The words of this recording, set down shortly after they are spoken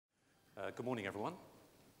Good morning, everyone.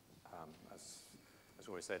 As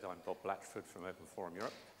always said, I'm Bob Blatchford from Open Forum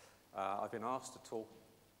Europe. I've been asked to talk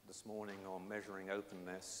this morning on measuring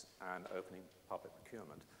openness and opening public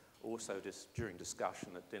procurement. Also, during discussion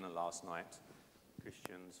at dinner last night,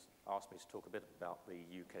 Christians asked me to talk a bit about the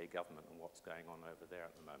UK government and what's going on over there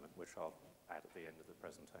at the moment, which I'll add at the end of the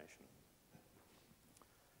presentation.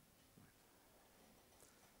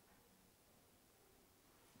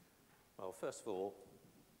 Well, first of all,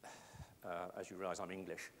 as you realize, I'm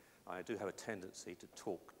English. I do have a tendency to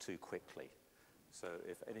talk too quickly. So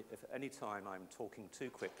if any time I'm talking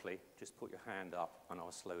too quickly, just put your hand up and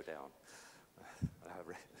I'll slow down.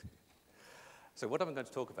 So what I'm going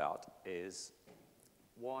to talk about is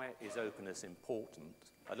why is openness important?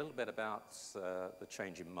 A little bit about the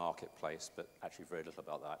changing marketplace, but actually very little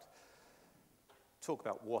about that. Talk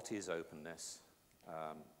about what is openness.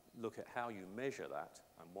 Look at how you measure that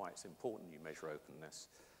and why it's important you measure openness.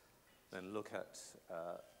 Then look at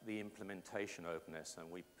the implementation of openness,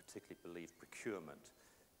 and we particularly believe procurement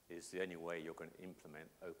is the only way you're going to implement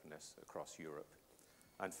openness across Europe.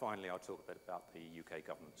 And finally, I'll talk a bit about the UK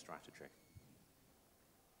government strategy.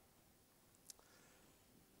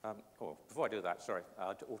 Before I do that, sorry,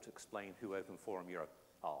 I ought to explain who Open Forum Europe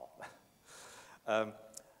are.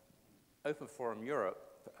 Open Forum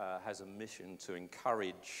Europe has a mission to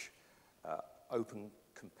encourage open,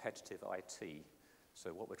 competitive IT.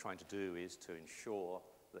 So what we're trying to do is to ensure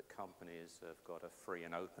that companies have got a free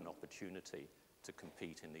and open opportunity to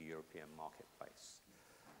compete in the European marketplace.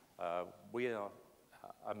 We are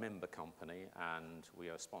a member company, and we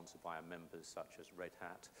are sponsored by our members such as Red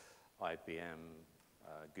Hat, IBM,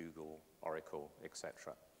 Google, Oracle,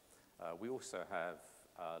 etc. We also have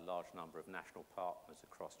a large number of national partners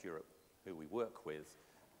across Europe who we work with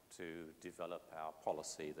to develop our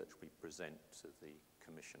policy that we present to the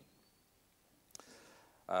Commission.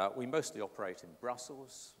 We mostly operate in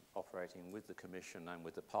Brussels, operating with the Commission and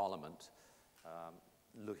with the Parliament,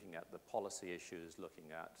 looking at the policy issues,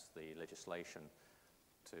 looking at the legislation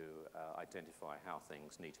to identify how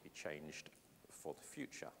things need to be changed for the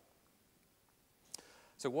future.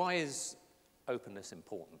 So why is openness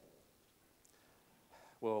important?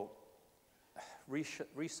 Well,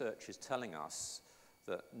 research is telling us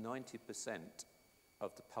that 90%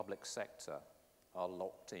 of the public sector are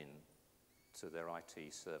locked in to their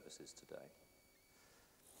IT services today.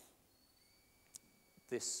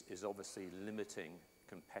 This is obviously limiting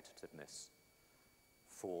competitiveness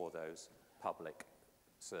for those public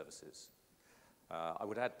services. I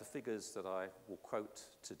would add the figures that I will quote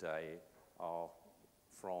today are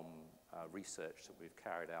from research that we've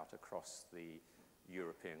carried out across the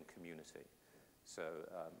European community. So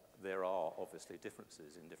there are obviously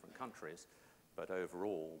differences in different countries, but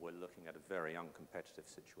overall we're looking at a very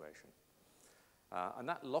uncompetitive situation. And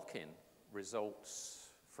that lock-in results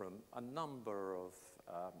from a number of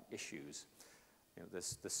issues. You know,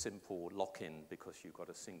 there's the simple lock-in because you've got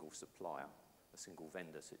a single supplier, a single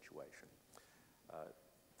vendor situation.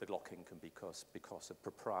 The lock-in can be because of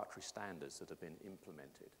proprietary standards that have been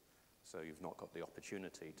implemented. So you've not got the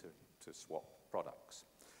opportunity to swap products.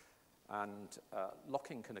 And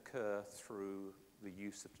lock-in can occur through the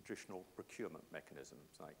use of traditional procurement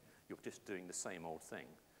mechanisms. Like you're just doing the same old thing,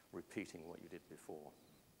 repeating what you did before.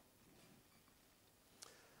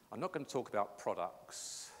 I'm not going to talk about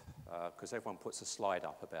products because everyone puts a slide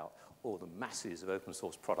up about all the masses of open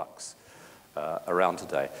source products around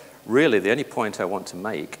today. Really, the only point I want to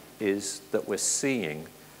make is that we're seeing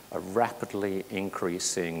a rapidly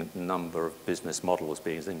increasing number of business models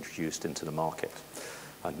being introduced into the market,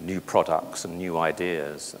 and new products and new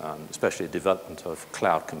ideas, especially the development of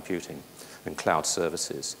cloud computing and cloud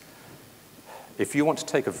services. If you want to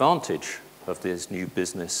take advantage of these new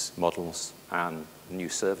business models and new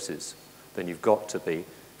services, then you've got to be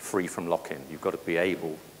free from lock-in. You've got to be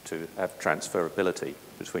able to have transferability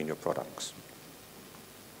between your products.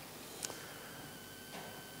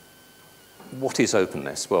 What is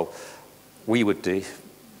openness? Well, we would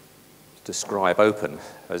describe open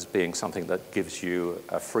as being something that gives you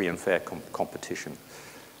a free and fair competition,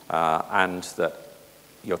 and that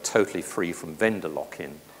you're totally free from vendor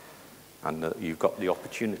lock-in, and that you've got the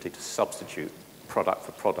opportunity to substitute product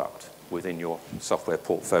for product within your software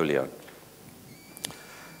portfolio.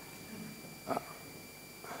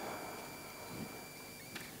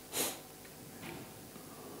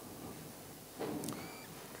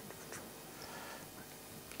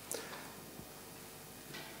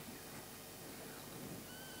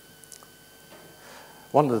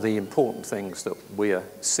 One of the important things that we are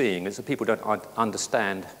seeing is that people don't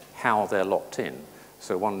understand how they're locked in.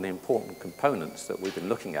 So one of the important components that we've been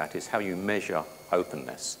looking at is how you measure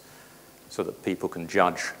openness. so that people can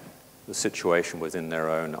judge the situation within their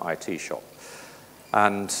own IT shop.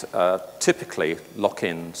 And typically,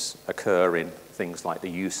 lock-ins occur in things like the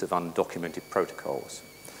use of undocumented protocols,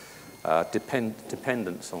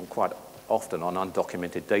 dependence on quite often on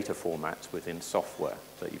undocumented data formats within software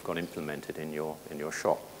that you've got implemented in your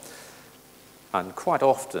shop. And quite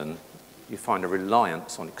often, you find a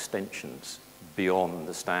reliance on extensions beyond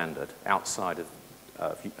the standard. Outside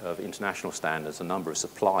of international standards, a number of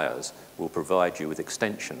suppliers will provide you with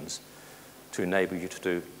extensions to enable you to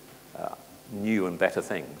do new and better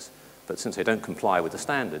things. But since they don't comply with the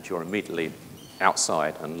standards, you're immediately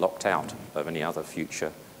outside and locked out of any other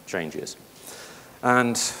future changes.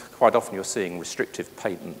 And quite often you're seeing restrictive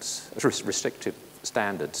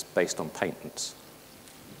standards based on patents.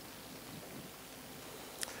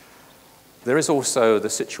 There is also the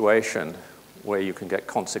situation where you can get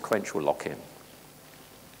consequential lock-in.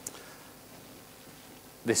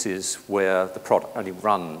 This is where the product only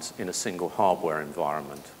runs in a single hardware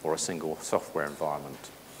environment or a single software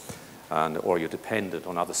environment, or you're dependent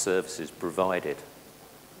on other services provided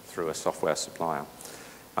through a software supplier.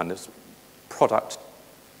 And there's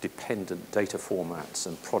product-dependent data formats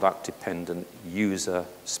and product-dependent user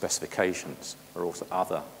specifications are also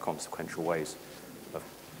other consequential ways of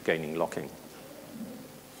gaining lock-in.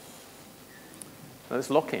 Now,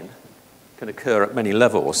 this lock-in can occur at many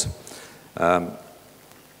levels.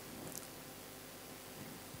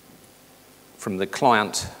 From the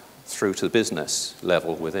client through to the business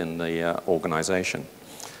level within the organization.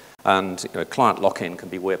 And client lock-in can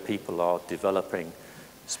be where people are developing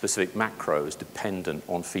specific macros dependent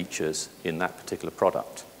on features in that particular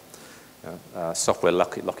product. Software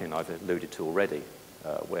lock-in I've alluded to already,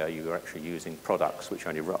 where you are actually using products which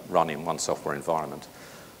only run in one software environment.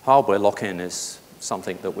 Hardware lock-in is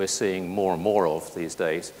something that we're seeing more and more of these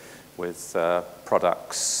days with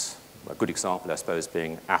products. A good example, I suppose,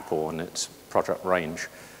 being Apple and its product range,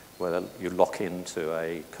 where you lock into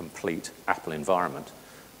a complete Apple environment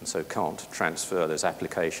and so can't transfer those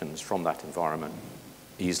applications from that environment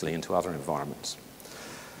easily into other environments.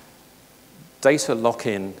 Data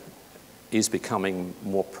lock-in is becoming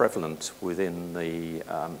more prevalent within the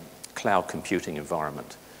cloud computing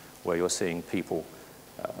environment, where you're seeing people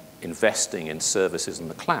investing in services in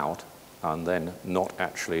the cloud and then not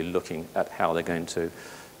actually looking at how they're going to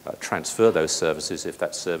transfer those services if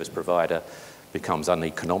that service provider becomes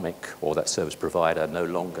uneconomic or that service provider no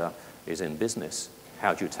longer is in business.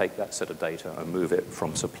 How do you take that set of data and move it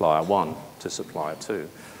from supplier one to supplier two?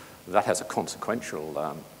 That has a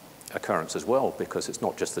consequential occurrence as well, because it's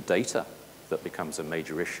not just the data that becomes a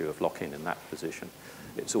major issue of lock-in in that position.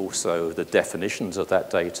 It's also the definitions of that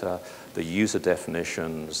data, the user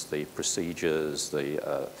definitions, the procedures,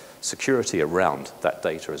 the security around that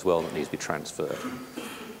data as well that needs to be transferred.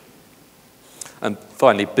 And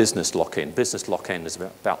finally, business lock-in. Business lock-in is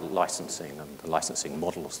about licensing and the licensing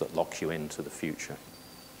models that lock you into the future.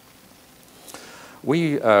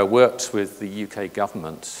 We worked with the UK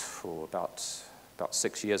government for about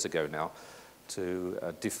 6 years ago now to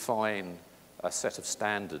define a set of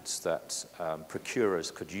standards that procurers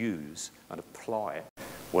could use and apply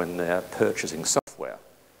when they're purchasing software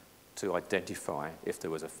to identify if there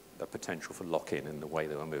was a potential for lock-in in the way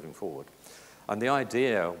they were moving forward. And the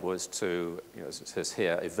idea was to, as it says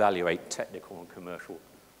here, evaluate technical and commercial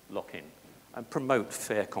lock-in and promote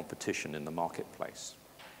fair competition in the marketplace.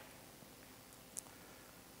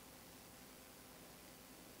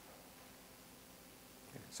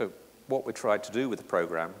 So what we tried to do with the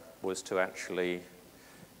program was to actually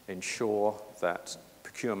ensure that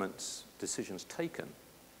procurement decisions taken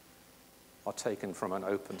are taken from an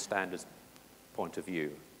open standards point of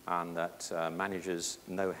view, and that managers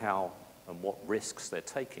know how and what risks they're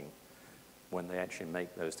taking when they actually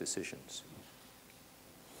make those decisions.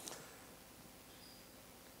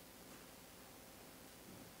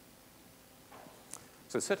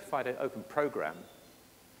 So the Certified Open Program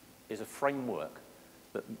is a framework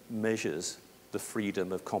that measures the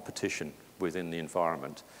freedom of competition within the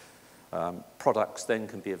environment. Products then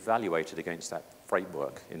can be evaluated against that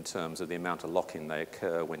framework in terms of the amount of lock-in they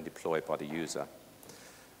occur when deployed by the user.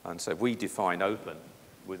 And so we define open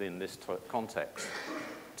within this context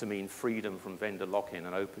to mean freedom from vendor lock-in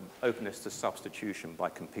and openness to substitution by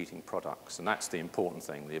competing products. And that's the important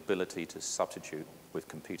thing, the ability to substitute with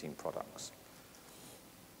competing products.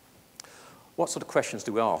 What sort of questions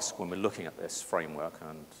do we ask when we're looking at this framework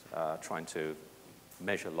and trying to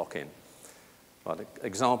measure lock-in? Well,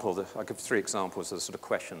 I'll give 3 examples of the sort of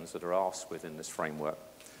questions that are asked within this framework.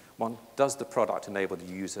 One, does the product enable the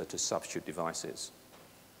user to substitute devices?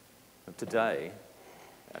 And today,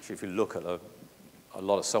 actually, if you look at a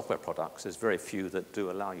lot of software products, there's very few that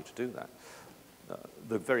do allow you to do that.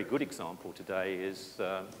 The very good example today is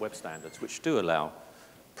web standards, which do allow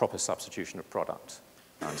proper substitution of product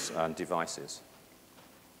and devices.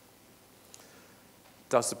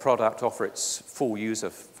 Does the product offer its full user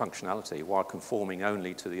functionality while conforming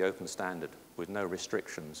only to the open standard with no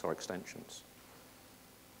restrictions or extensions?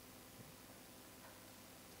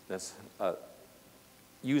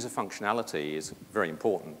 User functionality is very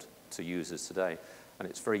important to users today, and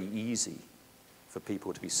it's very easy for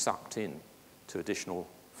people to be sucked in to additional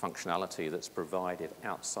functionality that's provided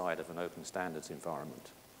outside of an open standards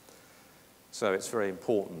environment. So it's very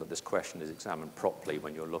important that this question is examined properly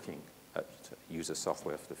when you're looking at user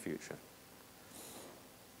software for the future.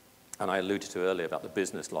 And I alluded to earlier about the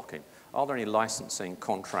business lock-in. Are there any licensing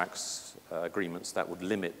contracts, agreements that would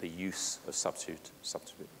limit the use of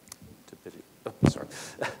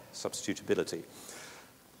substitutability?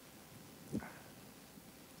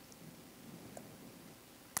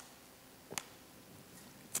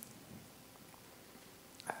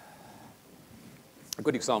 A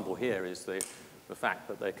good example here is the fact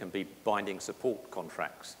that there can be binding support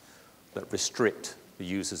contracts that restrict the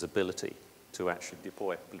user's ability to actually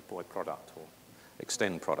deploy product or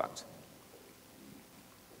extend product.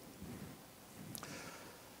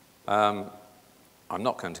 I'm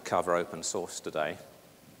not going to cover open source today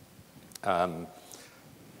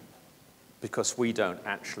because we don't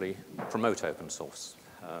actually promote open source.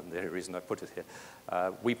 The reason I put it here.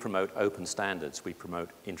 We promote open standards, we promote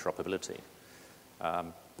interoperability.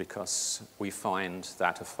 Because we find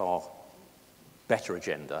that a far better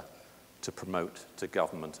agenda to promote to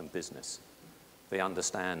government and business. They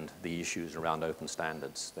understand the issues around open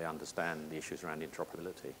standards. They understand the issues around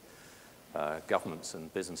interoperability. Governments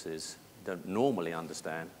and businesses don't normally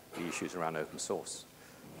understand the issues around open source.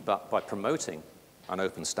 But by promoting an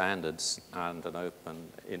open standards and an open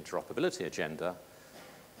interoperability agenda,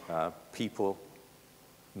 people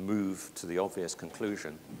move to the obvious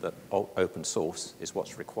conclusion that open source is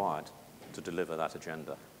what's required to deliver that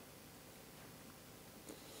agenda.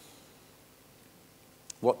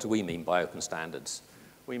 What do we mean by open standards?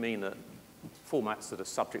 We mean that formats that are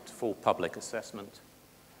subject to full public assessment,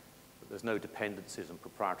 that there's no dependencies on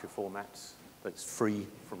proprietary formats, that it's free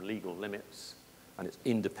from legal limits, and it's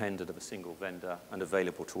independent of a single vendor and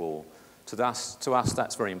available to all. To us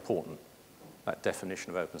that's very important, that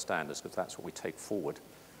definition of open standards, because that's what we take forward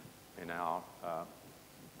in our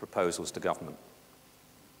proposals to government.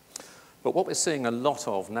 But what we're seeing a lot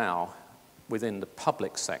of now within the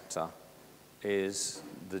public sector is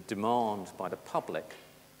the demand by the public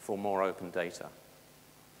for more open data.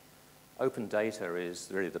 Open data is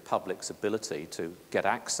really the public's ability to get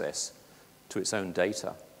access to its own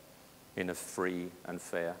data in a free and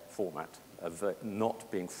fair format, of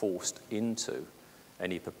not being forced into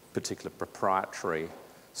any particular proprietary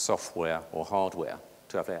software or hardware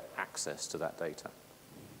to have access to that data.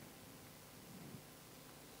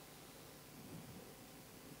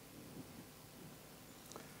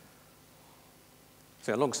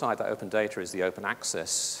 So alongside that open data is the open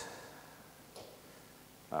access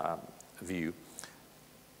view.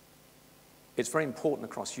 It's very important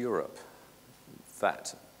across Europe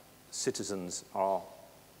that citizens are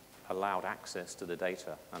allowed access to the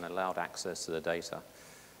data and allowed access to the data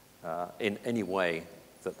in any way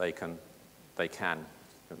that they can,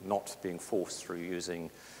 not being forced through using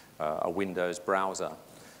a Windows browser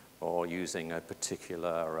or using a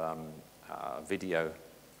particular video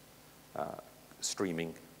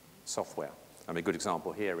streaming software. I mean, a good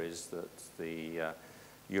example here is that the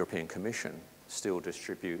European Commission still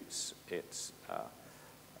distributes its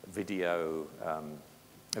videoing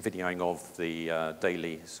of the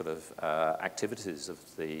daily sort of activities of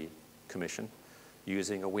the Commission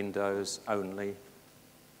using a Windows-only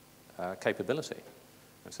capability.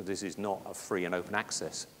 And so this is not a free and open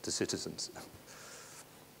access to citizens.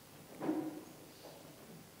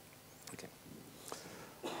 Okay.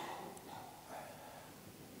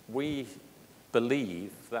 We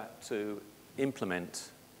believe that to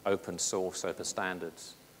implement open source, open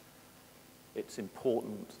standards, it's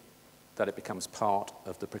important that it becomes part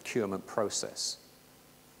of the procurement process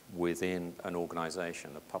within an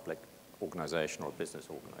organization, a public organization or a business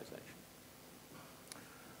organization.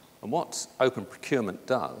 And what open procurement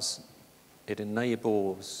does, it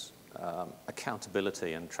enables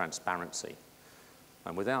accountability and transparency.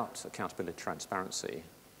 And without accountability and transparency,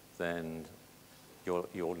 then you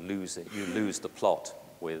lose the plot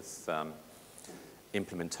with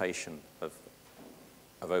implementation of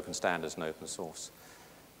open standards and open source.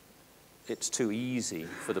 It's too easy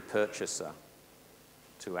for the purchaser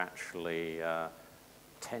to actually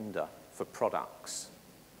tender for products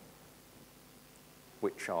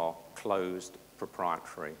which are closed,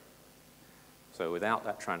 proprietary. So without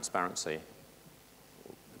that transparency,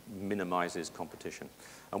 minimizes competition.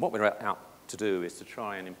 And what we're out to do is to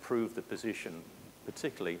try and improve the position,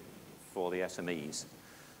 particularly for the SMEs,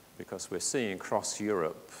 because we're seeing across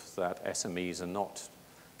Europe that SMEs are not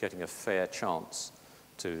getting a fair chance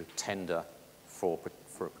to tender for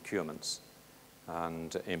procurements.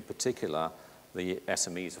 And in particular, the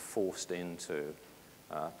SMEs are forced into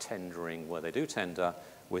tendering where they do tender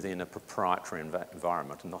within a proprietary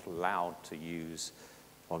environment and not allowed to use,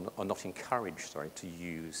 or not encouraged, sorry, to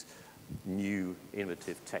use new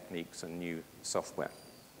innovative techniques and new software.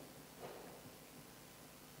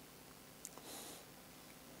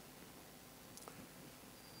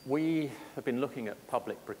 We have been looking at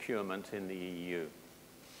public procurement in the EU.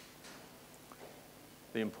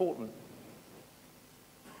 The important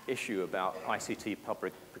issue about ICT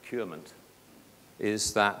public procurement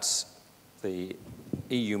is that the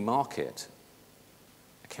EU market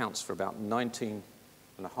accounts for about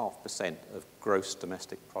 19.5% of gross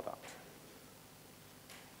domestic product.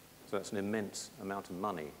 So that's an immense amount of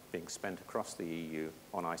money being spent across the EU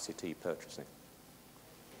on ICT purchasing.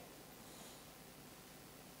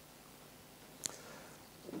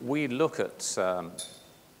 We look at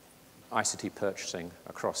ICT purchasing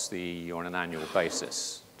across the EU on an annual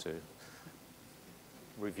basis to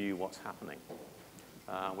review what's happening.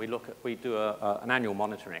 We do an annual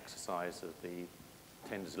monitoring exercise of the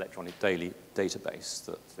Tenders Electronic Database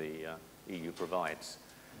that the EU provides.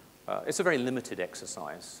 It's a very limited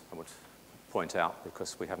exercise, I would point out,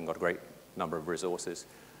 because we haven't got a great number of resources.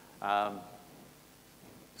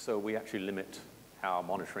 So we actually limit our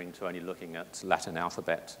monitoring to only looking at Latin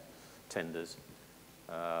alphabet tenders.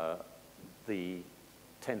 The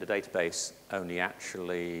tender database only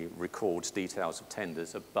actually records details of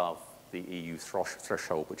tenders above the EU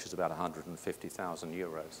threshold, which is about 150,000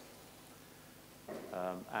 euros.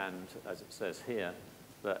 And as it says here,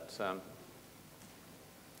 that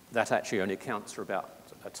actually only accounts for about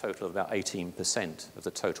a total of about 18% of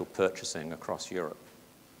the total purchasing across Europe.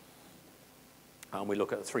 And we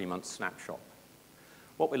look at a 3-month snapshot.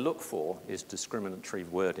 What we look for is discriminatory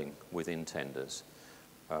wording within tenders.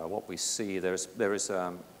 What we see, there is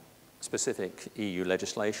specific EU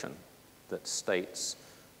legislation that states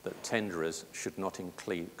that tenderers should not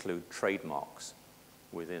include trademarks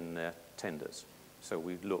within their tenders. So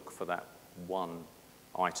we look for that one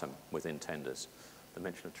item within tenders, the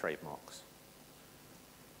mention of trademarks.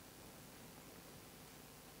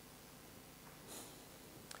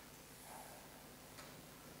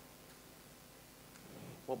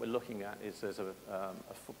 What we're looking at is there's about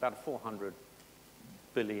a 400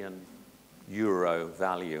 billion euro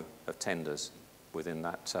value of tenders within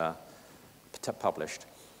that published.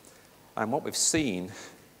 And what we've seen,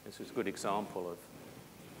 this is a good example of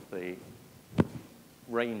the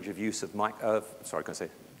range of use of, sorry, I was going to say,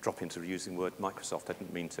 drop into using the word Microsoft, I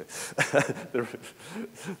didn't mean to.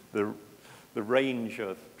 the range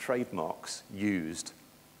of trademarks used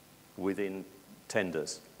within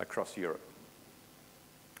tenders across Europe.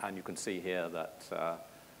 And you can see here that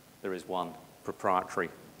there is one proprietary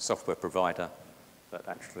software provider that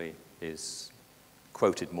actually is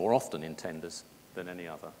quoted more often in tenders than any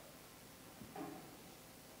other.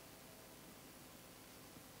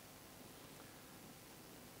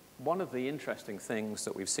 One of the interesting things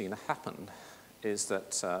that we've seen happen is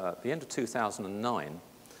that at the end of 2009,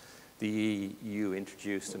 the EU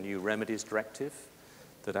introduced a new remedies directive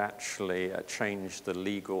that actually changed the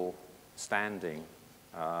legal standing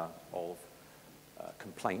of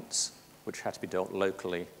complaints which had to be dealt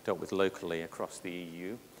with locally across the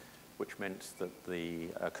EU, which meant that the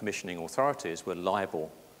commissioning authorities were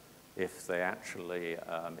liable if they actually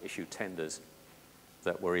issued tenders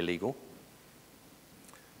that were illegal.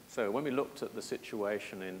 So when we looked at the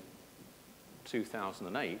situation in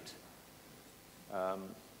 2008,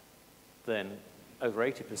 then over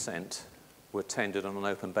 80% were tendered on an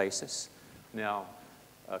open basis. Now,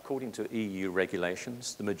 according to EU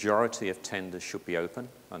regulations, the majority of tenders should be open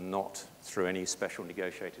and not through any special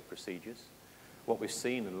negotiated procedures. What we've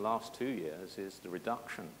seen in the last 2 years is the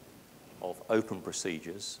reduction of open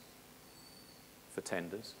procedures for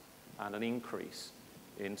tenders and an increase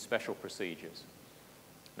in special procedures.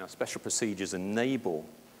 Now, special procedures enable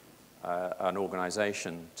an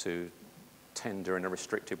organization to tender in a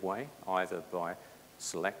restrictive way, either by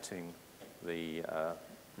selecting the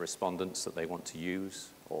respondents that they want to use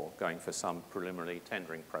or going for some preliminary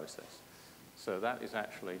tendering process. So that is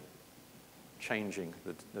actually changing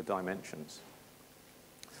the dimensions.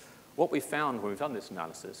 What we found when we've done this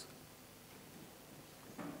analysis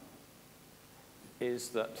is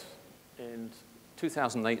that in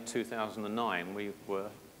 2008, 2009, we were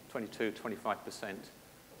 22, 25%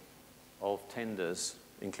 of tenders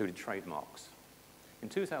included trademarks. In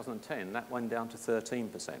 2010, that went down to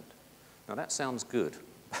 13%. Now that sounds good,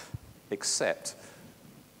 except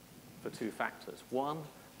for two factors. One,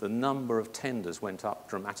 the number of tenders went up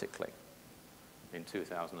dramatically in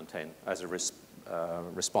 2010 as a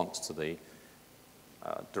response to the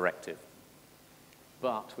directive.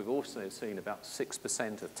 But we've also seen about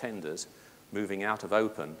 6% of tenders moving out of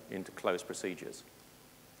open into closed procedures,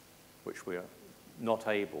 which we are not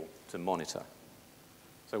able to monitor.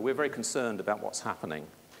 So we're very concerned about what's happening.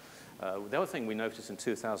 The other thing we noticed in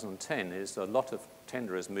 2010 is a lot of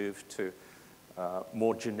tenderers moved to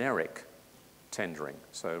more generic tendering.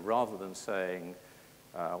 So rather than saying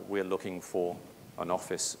we're looking for an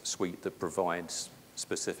office suite that provides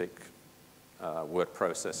specific word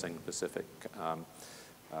processing, specific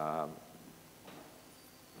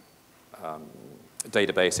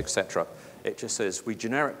database, etc., it just says we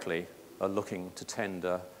generically are looking to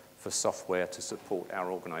tender for software to support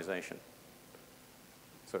our organization.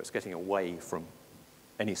 So it's getting away from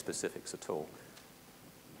any specifics at all.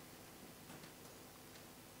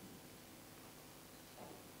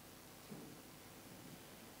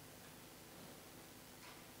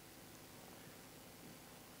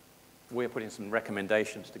 We're putting some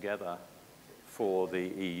recommendations together for the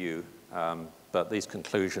EU, but these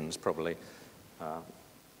conclusions probably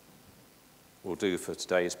will do for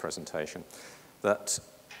today's presentation. That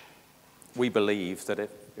we believe that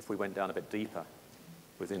if we went down a bit deeper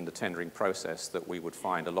within the tendering process, that we would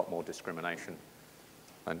find a lot more discrimination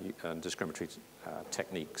and discriminatory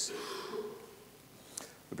techniques.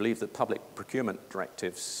 We believe that public procurement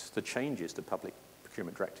directives, the changes to public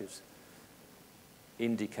procurement directives,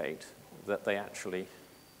 indicate that they actually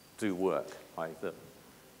do work.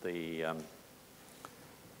 The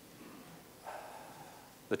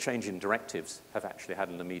change in directives have actually had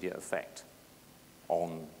an immediate effect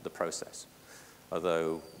on the process,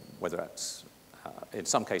 although whether that's, in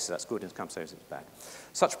some cases that's good, in some cases it's bad.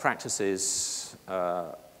 Such practices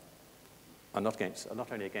are not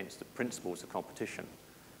only against the principles of competition,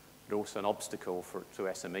 but also an obstacle to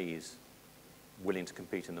SMEs willing to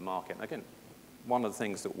compete in the market. And again, one of the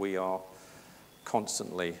things that we are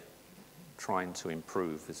constantly trying to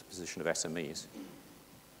improve is the position of SMEs.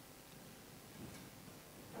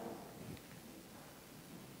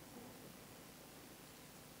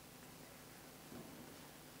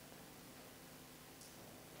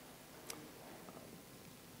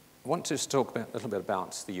 I want to talk a little bit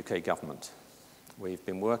about the UK government. We've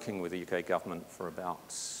been working with the UK government for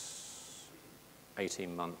about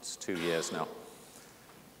 18 months, 2 years now.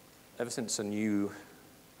 Ever since a new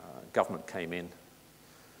government came in,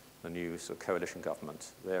 the new sort of coalition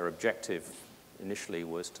government, their objective initially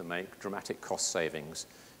was to make dramatic cost savings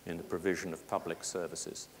in the provision of public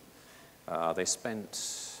services. They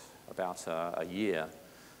spent about a year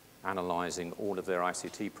analysing all of their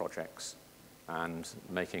ICT projects and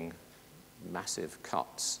making massive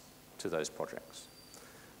cuts to those projects.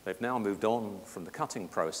 They've now moved on from the cutting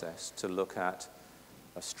process to look at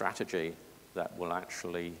a strategy that will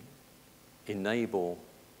actually enable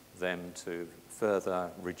them to further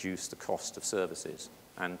reduce the cost of services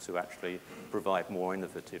and to actually provide more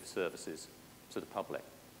innovative services to the public.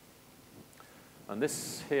 And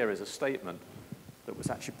this here is a statement that was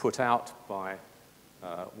actually put out by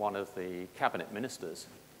one of the cabinet ministers,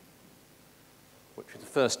 which is the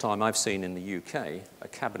first time I've seen in the UK a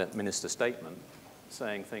cabinet minister statement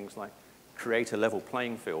saying things like, create a level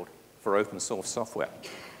playing field for open source software.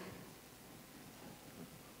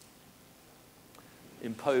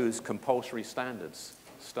 Impose compulsory standards,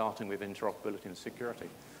 starting with interoperability and security.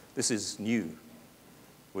 This is new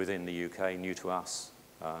within the UK, new to us,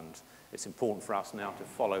 and it's important for us now to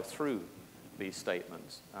follow through these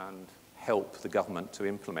statements and help the government to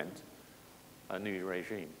implement a new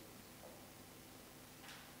regime.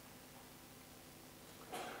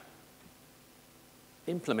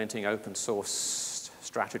 Implementing open source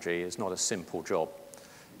strategy is not a simple job.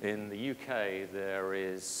 In the UK, there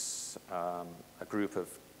is a group of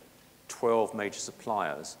 12 major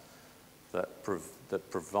suppliers that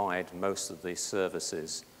provide most of these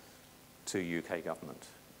services to UK government.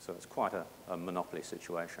 So it's quite a monopoly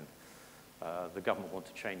situation. The government want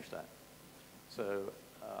to change that. So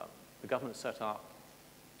the government set up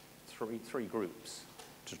three groups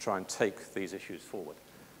to try and take these issues forward.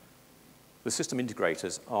 The system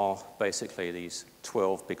integrators are basically these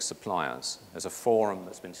 12 big suppliers. There's a forum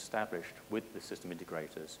that's been established with the system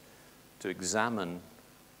integrators to examine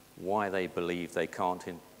why they believe they can't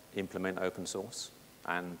implement open source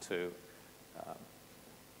and to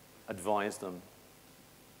advise them.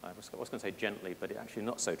 I was going to say gently, but actually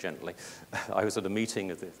not so gently. I was at a meeting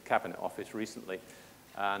of the Cabinet Office recently,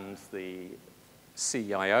 and the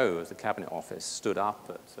CIO of the Cabinet Office stood up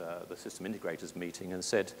at the System Integrators meeting and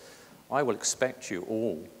said, I will expect you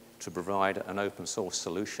all to provide an open source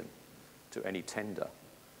solution to any tender,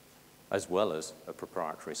 as well as a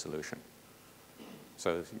proprietary solution.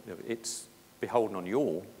 So it's beholden on you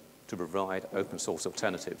all to provide open source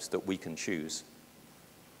alternatives that we can choose.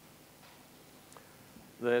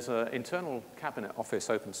 There's an internal Cabinet Office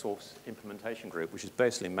open source implementation group, which is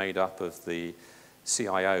basically made up of the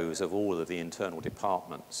CIOs of all of the internal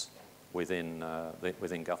departments within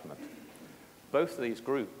government. Both of these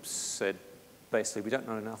groups said, basically, we don't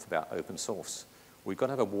know enough about open source. We've got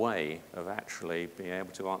to have a way of actually being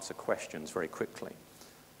able to answer questions very quickly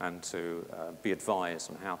and to be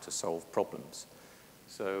advised on how to solve problems.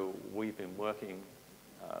 So we've been working,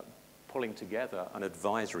 pulling together an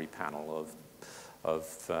advisory panel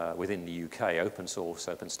of within the UK, open source,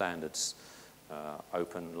 open standards,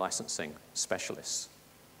 open licensing specialists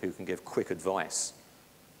who can give quick advice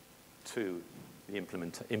to the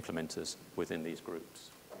implementers within these groups.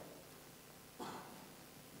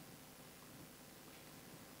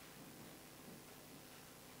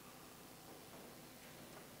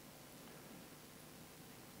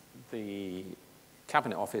 The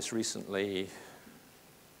Cabinet Office recently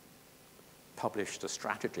published a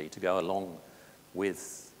strategy to go along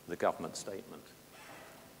with the government statement.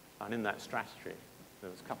 And in that strategy, there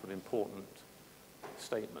was a couple of important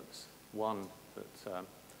statements. One, that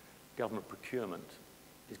government procurement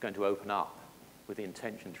is going to open up with the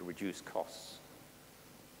intention to reduce costs.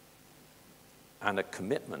 And a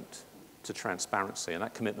commitment to transparency. And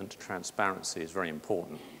that commitment to transparency is very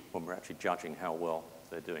important when we're actually judging how well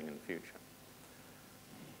they're doing in the future.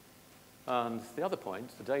 And the other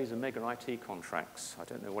point, the days of mega IT contracts. I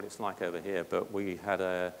don't know what it's like over here, but we had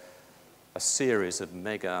a series of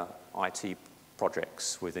mega IT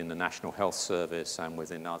projects within the National Health Service and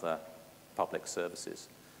within other public services,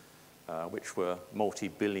 which were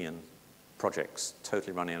multi-billion projects,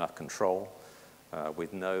 totally running out of control,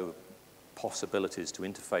 with no possibilities to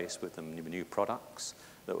interface with them, new products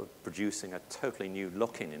that were producing a totally new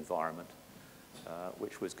lock-in environment,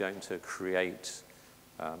 which was going to create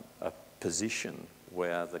a position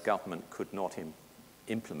where the government could not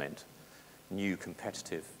implement new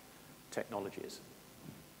competitive technologies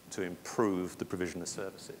to improve the provision of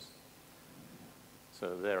services.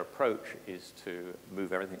 So their approach is to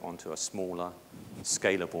move everything onto a smaller,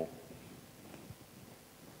 scalable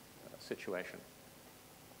situation.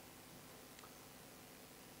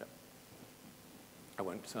 Yep. I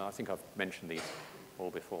won't, I think I've mentioned these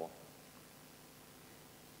all before.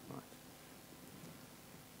 Right.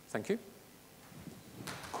 Thank you.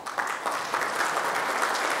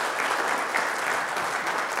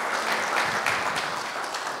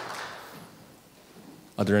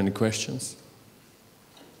 Are there any questions?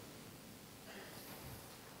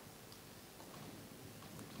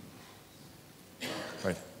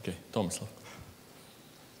 Right, okay, Tomislav.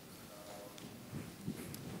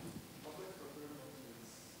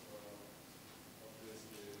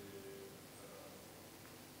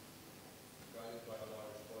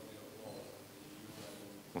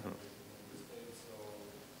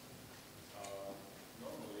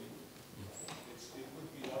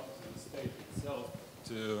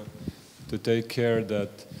 To take care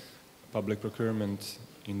that public procurement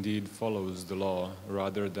indeed follows the law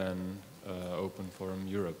rather than Open Forum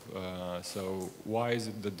Europe. So why is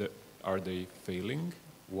it that are they failing?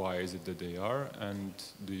 Why is it that they are? And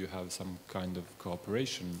do you have some kind of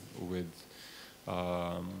cooperation with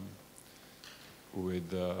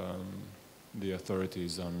the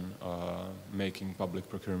authorities on making public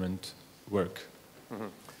procurement work? Mm-hmm.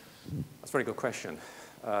 That's a very good question.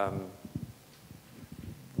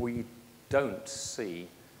 We don't see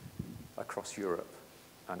across Europe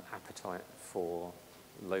an appetite for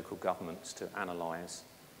local governments to analyze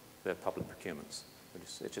their public procurements.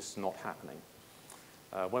 It's just not happening.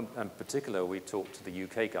 In particular, we talked to the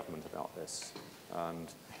UK government about this, and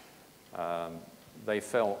they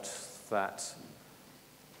felt that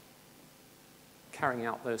carrying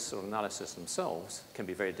out those sort of analysis themselves can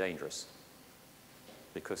be very dangerous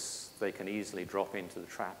because they can easily drop into the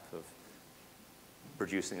trap of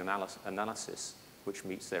producing analysis which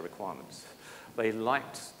meets their requirements. They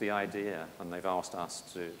liked the idea, and they've asked us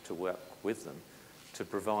to work with them to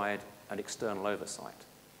provide an external oversight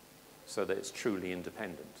so that it's truly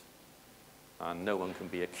independent. And no one can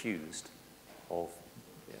be accused of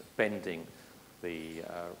bending the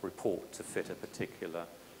report to fit a particular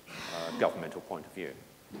governmental point of view.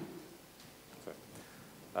 So,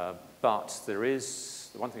 But there is,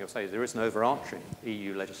 the one thing I'll say is there is an overarching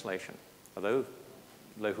EU legislation. Although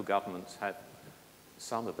local governments had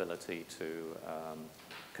some ability to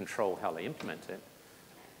control how they implement it,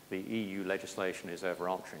 the EU legislation is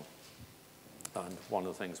overarching. And one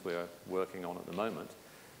of the things we're working on at the moment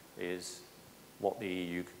is what the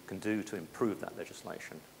EU can do to improve that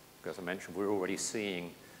legislation. Because as I mentioned, we're already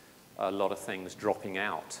seeing a lot of things dropping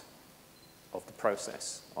out of the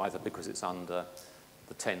process, either because it's under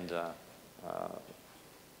the tender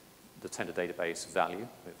database value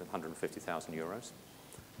of 150,000 euros,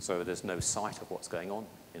 so there's no sight of what's going on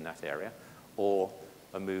in that area, or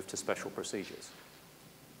a move to special procedures,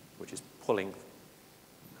 which is pulling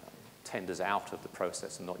tenders out of the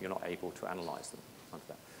process and you're not able to analyze them under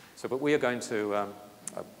that. So, but we are going to,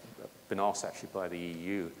 I've been asked actually by the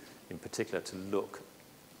EU in particular to look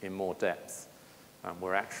in more depth.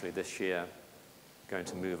 We're actually this year going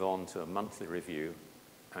to move on to a monthly review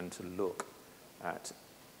and to look at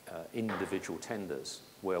individual tenders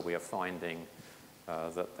where we are finding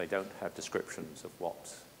that they don't have descriptions of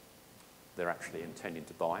what they're actually intending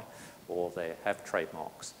to buy, or they have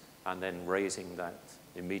trademarks, and then raising that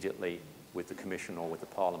immediately with the Commission or with the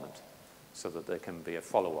Parliament so that there can be a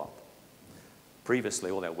follow-up.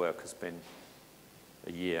 Previously, all their work has been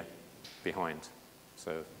a year behind.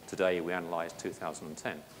 So today we analysed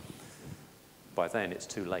 2010. By then, it's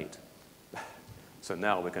too late. So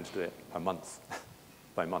now we're going to do it a month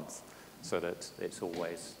by month so that it's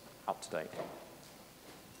always up to date.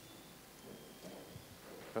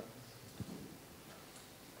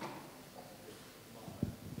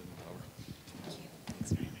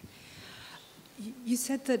 You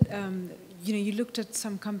said that you looked at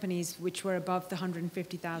some companies which were above the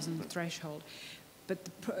 150,000 threshold, but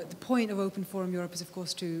the point of Open Forum Europe is, of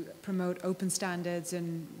course, to promote open standards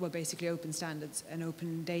and, well, basically open standards and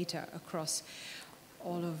open data across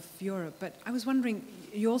all of Europe. But I was wondering,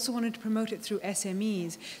 you also wanted to promote it through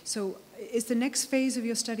SMEs. So is the next phase of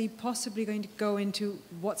your study possibly going to go into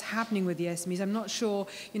what's happening with the SMEs? I'm not sure,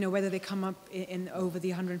 whether they come up in over the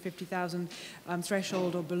 150,000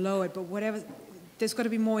 threshold or below it, but whatever. There's got to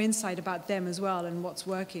be more insight about them as well and what's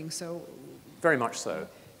working. So, very much so,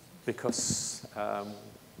 because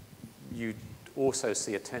you also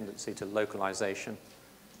see a tendency to localization.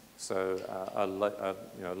 So a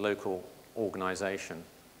local organization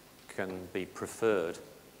can be preferred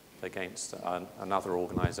against another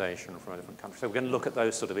organization from a different country. So we're going to look at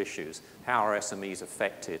those sort of issues. How are SMEs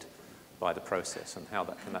affected by the process, and how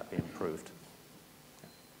can that be improved?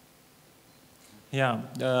 Yeah,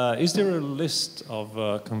 is there a list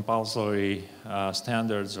of compulsory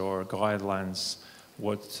standards or guidelines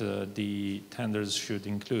what the tenders should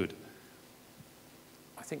include?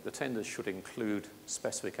 I think the tenders should include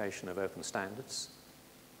specification of open standards,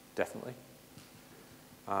 definitely.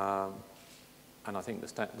 And I think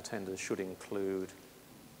the tenders should include,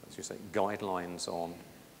 as you say, guidelines on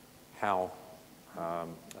how,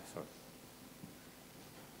 sorry,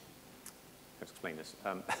 let's explain this.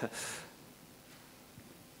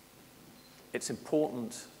 It's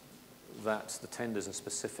important that the tenders are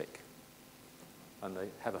specific and they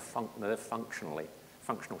have they're functional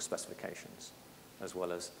specifications as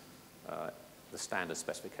well as the standard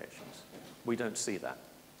specifications. We don't see that.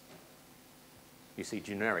 You see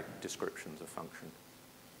generic descriptions of function.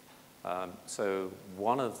 So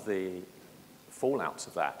one of the fallouts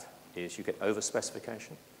of that is you get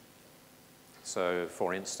over-specification. So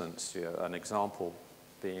for instance, an example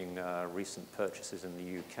being recent purchases in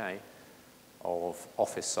the UK of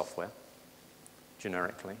office software,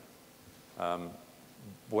 generically,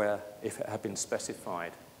 where if it had been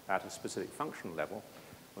specified at a specific functional level,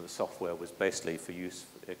 where the software was basically for use,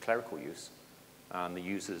 clerical use, and the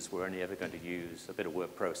users were only ever going to use a bit of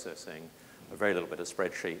word processing, a very little bit of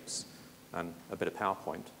spreadsheets, and a bit of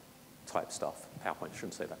PowerPoint type stuff. PowerPoint,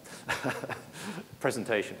 shouldn't say that.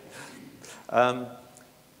 Presentation.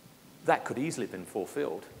 That could easily have been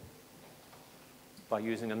fulfilled by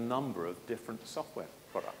using a number of different software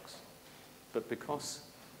products. But because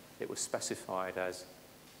it was specified as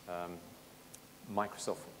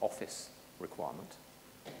Microsoft Office requirement,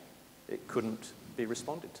 it couldn't be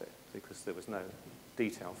responded to because there was no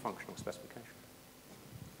detailed functional specification.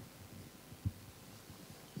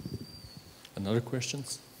 Another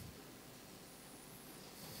questions?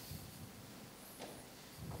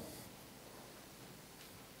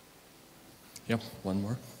 Yeah, one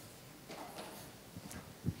more.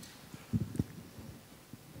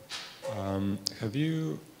 Have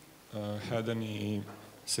you had any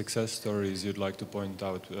success stories you'd like to point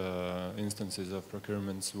out, instances of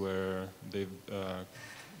procurements where they've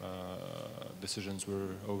decisions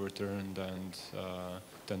were overturned and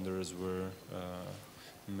tenders were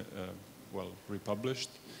well republished.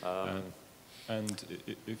 And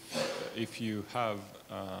if you have,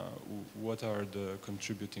 what are the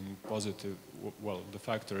contributing positive, well, the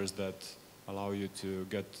factors that allow you to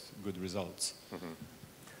get good results? Mm-hmm.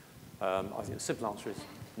 I think the simple answer is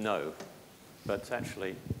no, but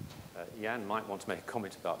actually Jan might want to make a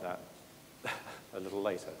comment about that a little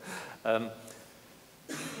later. I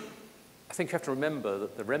think you have to remember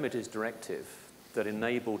that the Remedies Directive that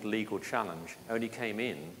enabled legal challenge only came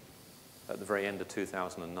in at the very end of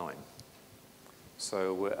 2009.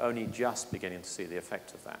 So we're only just beginning to see the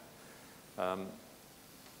effect of that.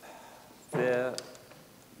 There are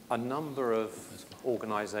a number of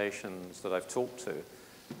organizations that I've talked to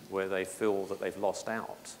where they feel that they've lost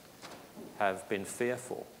out, have been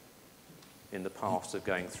fearful in the past of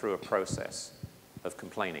going through a process of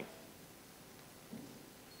complaining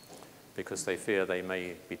because they fear they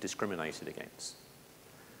may be discriminated against.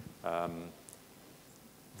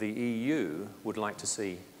 The EU would like to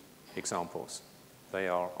see examples. They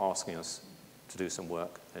are asking us to do some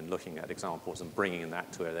work in looking at examples and bringing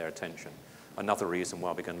that to their attention. Another reason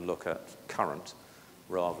why we're going to look at current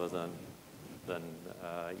rather than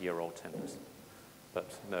year-old tenders. But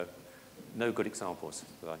no good examples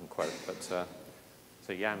that I can quote. But so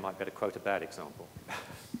Jan might better quote a bad example.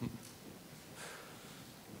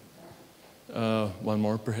 One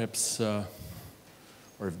more, perhaps, or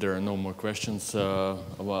if there are no more questions,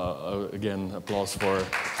 again, applause for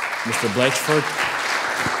Mr. Blatchford.